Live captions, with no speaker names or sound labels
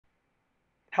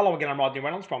Hello again, I'm Rodney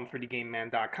Reynolds from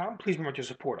 3dgameman.com. Please remember to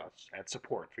support us at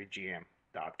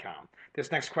support3gm.com. This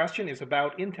next question is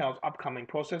about Intel's upcoming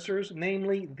processors,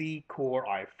 namely the Core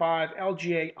i5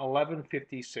 LGA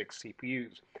 1156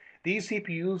 CPUs. These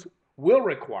CPUs will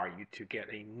require you to get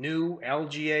a new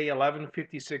LGA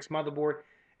 1156 motherboard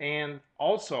and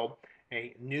also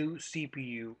a new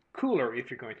CPU cooler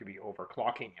if you're going to be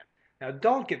overclocking it. Now,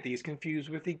 don't get these confused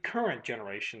with the current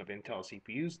generation of Intel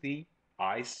CPUs, the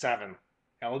i7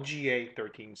 LGA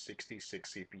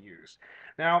 1366 CPUs.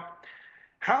 Now,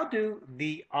 how do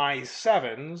the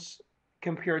i7s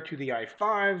compare to the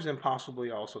i5s and possibly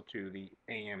also to the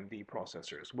AMD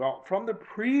processors? Well, from the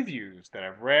previews that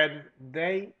I've read,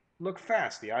 they look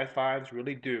fast. The i5s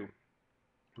really do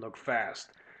look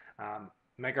fast,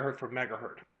 megahertz for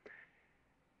megahertz.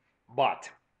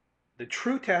 But the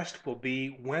true test will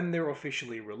be when they're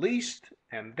officially released,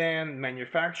 and then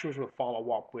manufacturers will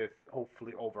follow up with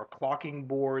hopefully overclocking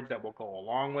boards that will go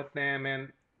along with them,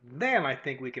 and then I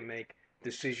think we can make a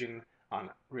decision on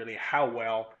really how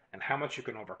well and how much you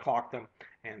can overclock them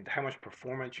and how much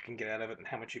performance you can get out of it and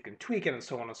how much you can tweak it and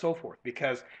so on and so forth.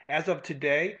 Because as of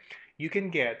today, you can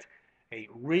get a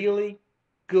really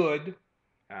good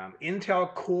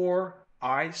Intel Core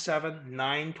i7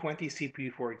 920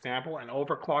 CPU, for example, and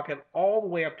overclock it all the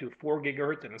way up to 4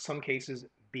 gigahertz, and in some cases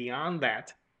beyond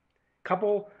that.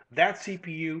 Couple that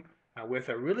CPU with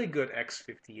a really good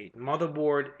X58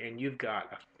 motherboard, and you've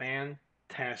got a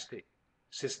fantastic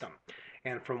system.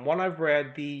 And from what I've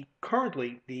read,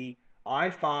 currently the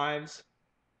i5s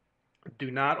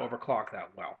do not overclock that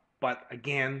well. But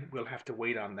again, we'll have to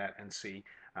wait on that and see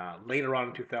later on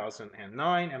in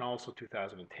 2009 and also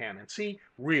 2010 and see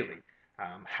really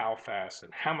how fast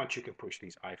and how much you can push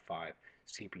these i5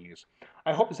 CPUs.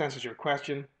 I hope this answers your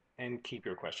question, and keep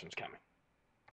your questions coming.